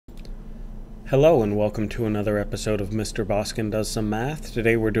Hello and welcome to another episode of Mr. Boskin Does Some Math.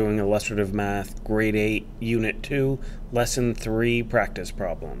 Today we're doing Illustrative Math, Grade 8, Unit 2, Lesson 3, Practice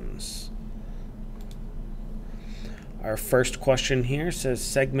Problems. Our first question here says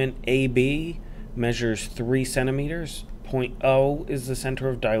segment AB measures 3 centimeters. Point O is the center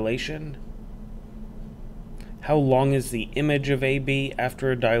of dilation. How long is the image of AB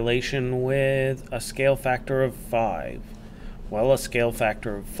after a dilation with a scale factor of 5? Well, a scale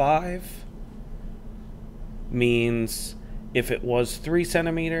factor of 5 means if it was 3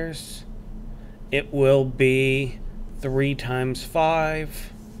 centimeters, it will be 3 times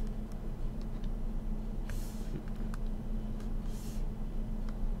 5.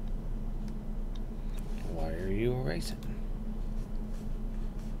 Why are you erasing?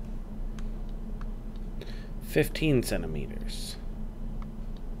 15 centimeters.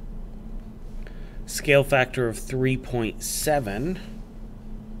 Scale factor of 3.7.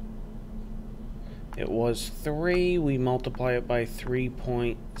 It was 3, we multiply it by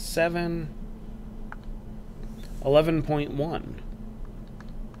 3.7, 11.1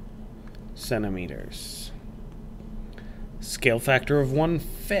 centimeters. Scale factor of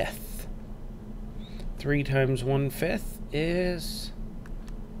 1/5. 3 times 1/5 is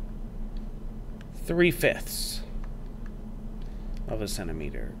 3/5 of a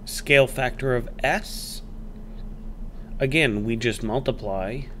centimeter. Scale factor of S, again, we just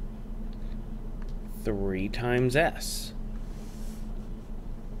multiply 3 times S.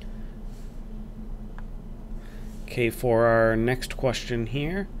 Okay, for our next question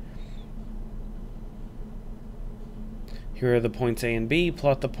here. Here are the points A and B.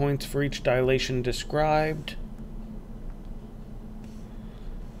 Plot the points for each dilation described.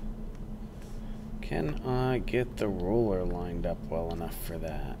 Can I get the ruler lined up well enough for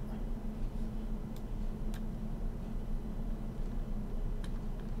that?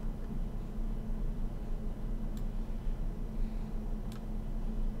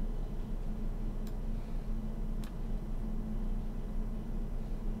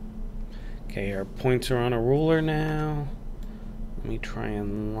 Okay, our points are on a ruler now. Let me try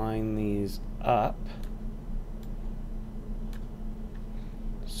and line these up.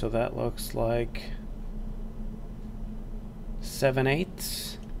 So that looks like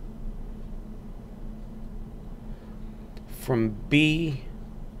 7/8. From B,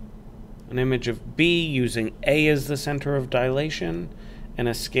 an image of B using A as the center of dilation and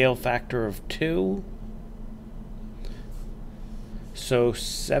a scale factor of 2. So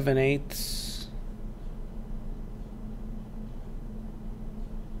 7/8.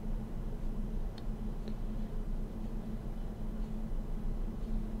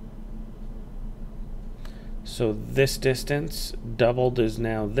 So this distance doubled is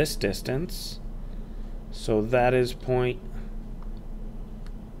now this distance. So that is point.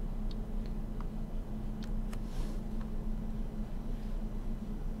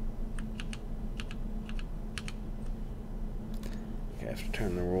 I have to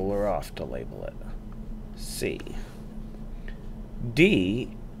turn the ruler off to label it. C.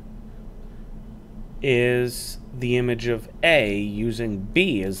 D is the image of A using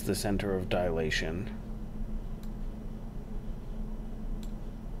B as the center of dilation.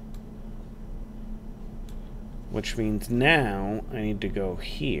 Which means now I need to go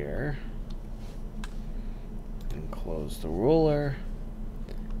here and close the ruler,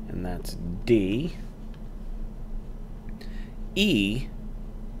 and that's D. E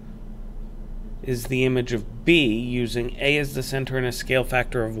is the image of B using A as the center and a scale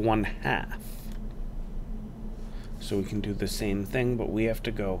factor of 1/2. So we can do the same thing, but we have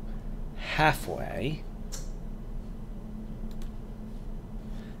to go halfway.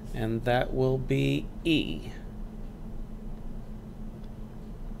 And that will be E.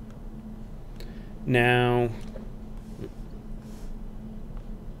 Now,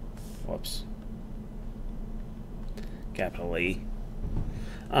 whoops, capital E.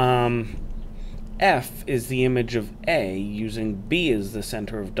 F is the image of A using B as the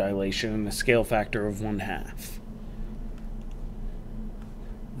center of dilation and a scale factor of 1/2.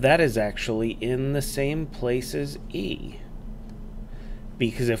 That is actually in the same place as E.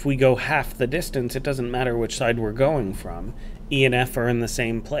 Because if we go half the distance, it doesn't matter which side we're going from. E and F are in the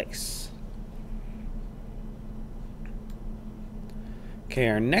same place. Okay,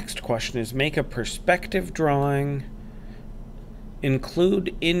 our next question is make a perspective drawing.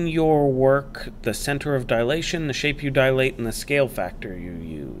 Include in your work the center of dilation, the shape you dilate, and the scale factor you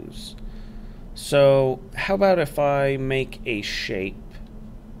use. So, how about if I make a shape?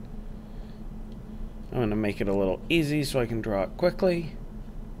 I'm going to make it a little easy so I can draw it quickly.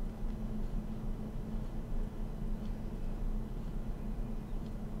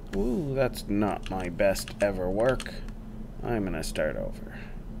 Ooh, that's not my best ever work. I'm gonna start over.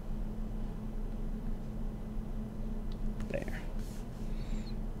 There.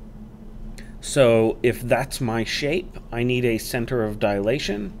 So if that's my shape, I need a center of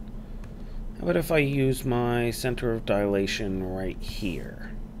dilation. How about if I use my center of dilation right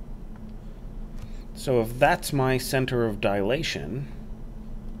here? So if that's my center of dilation,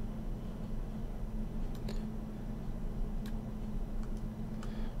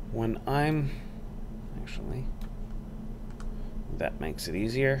 when I'm, actually, that makes it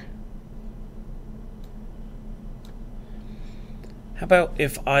easier. How about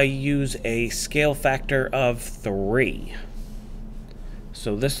if I use a scale factor of 3?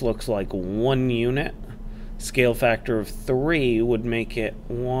 So this looks like 1 unit. Scale factor of 3 would make it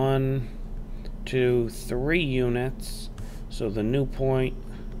 1, 2, 3 units. So the new point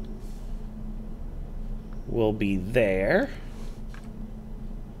will be there.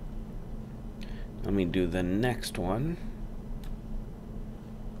 Let me do the next one.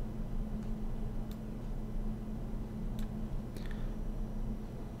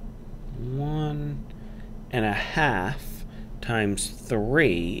 One and a half times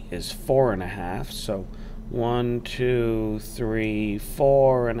 3 is 4.5. So 1, 2, 3,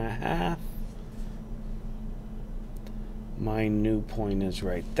 4.5. My new point is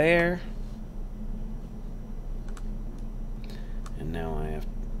right there. And now I have...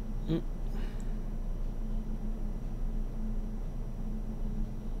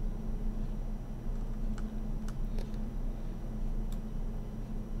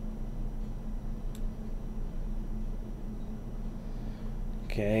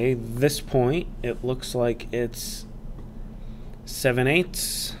 Okay, this point, it looks like it's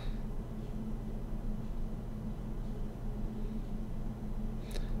 7/8.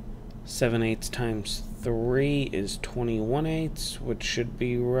 Seven eighths times 3 is 21/8, which should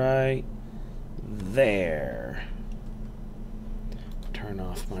be right there. Turn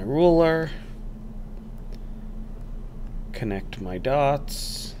off my ruler. Connect my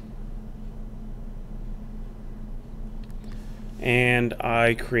dots. And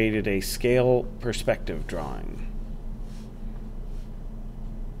I created a scale perspective drawing.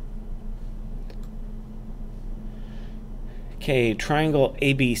 Okay, triangle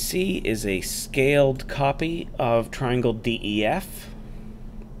ABC is a scaled copy of triangle DEF.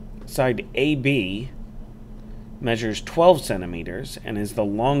 Side AB measures 12 centimeters and is the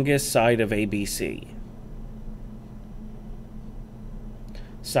longest side of ABC.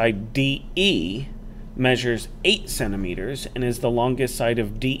 Side DE measures 8 centimeters and is the longest side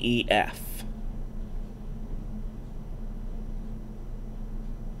of DEF.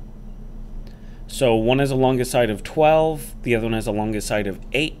 So one has a longest side of 12, the other one has a longest side of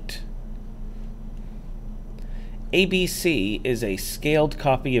 8. ABC is a scaled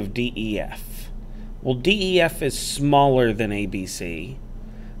copy of DEF. Well, DEF is smaller than ABC,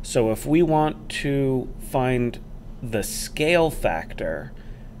 so if we want to find the scale factor,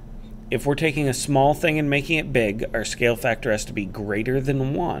 if we're taking a small thing and making it big, our scale factor has to be greater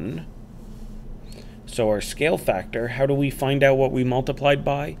than 1. So our scale factor, how do we find out what we multiplied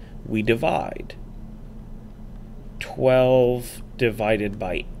by? We divide. 12 divided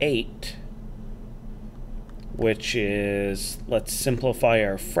by 8, which is, let's simplify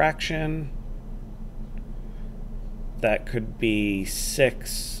our fraction. That could be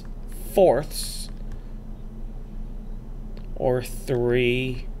 6/4 or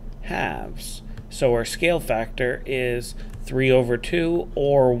 3/2. So our scale factor is 3/2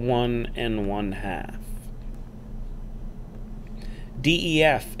 or 1 1/2.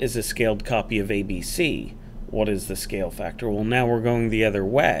 DEF is a scaled copy of ABC. What is the scale factor? Well, now we're going the other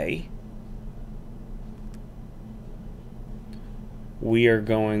way. We are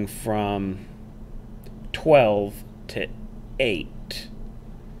going from 12 to 8,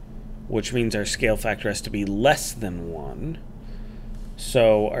 which means our scale factor has to be less than 1.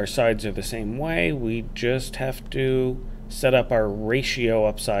 So our sides are the same way. We just have to set up our ratio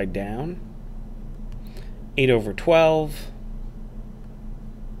upside down. 8/12,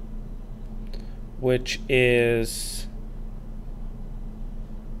 which is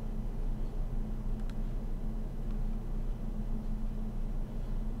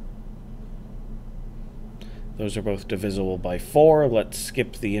those are both divisible by 4. Let's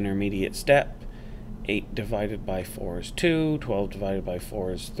skip the intermediate step. 8 divided by 4 is 2. 12 divided by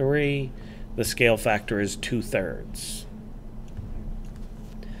 4 is 3. The scale factor is 2/3.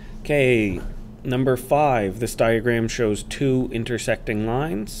 Okay, number 5. This diagram shows 2 intersecting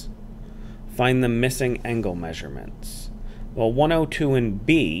lines. Find the missing angle measurements. Well, 102 and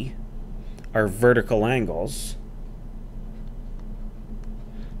B are vertical angles.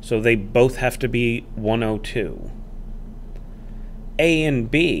 So they both have to be 102. A and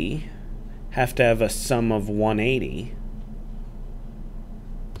B have to have a sum of 180,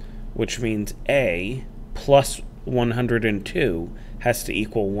 which means A plus 102 has to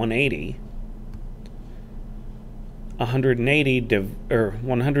equal 180.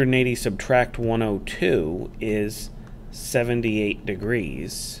 180 subtract 102 is 78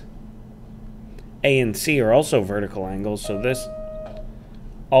 degrees. A and C are also vertical angles, so this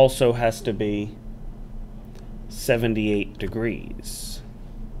also has to be 78 degrees.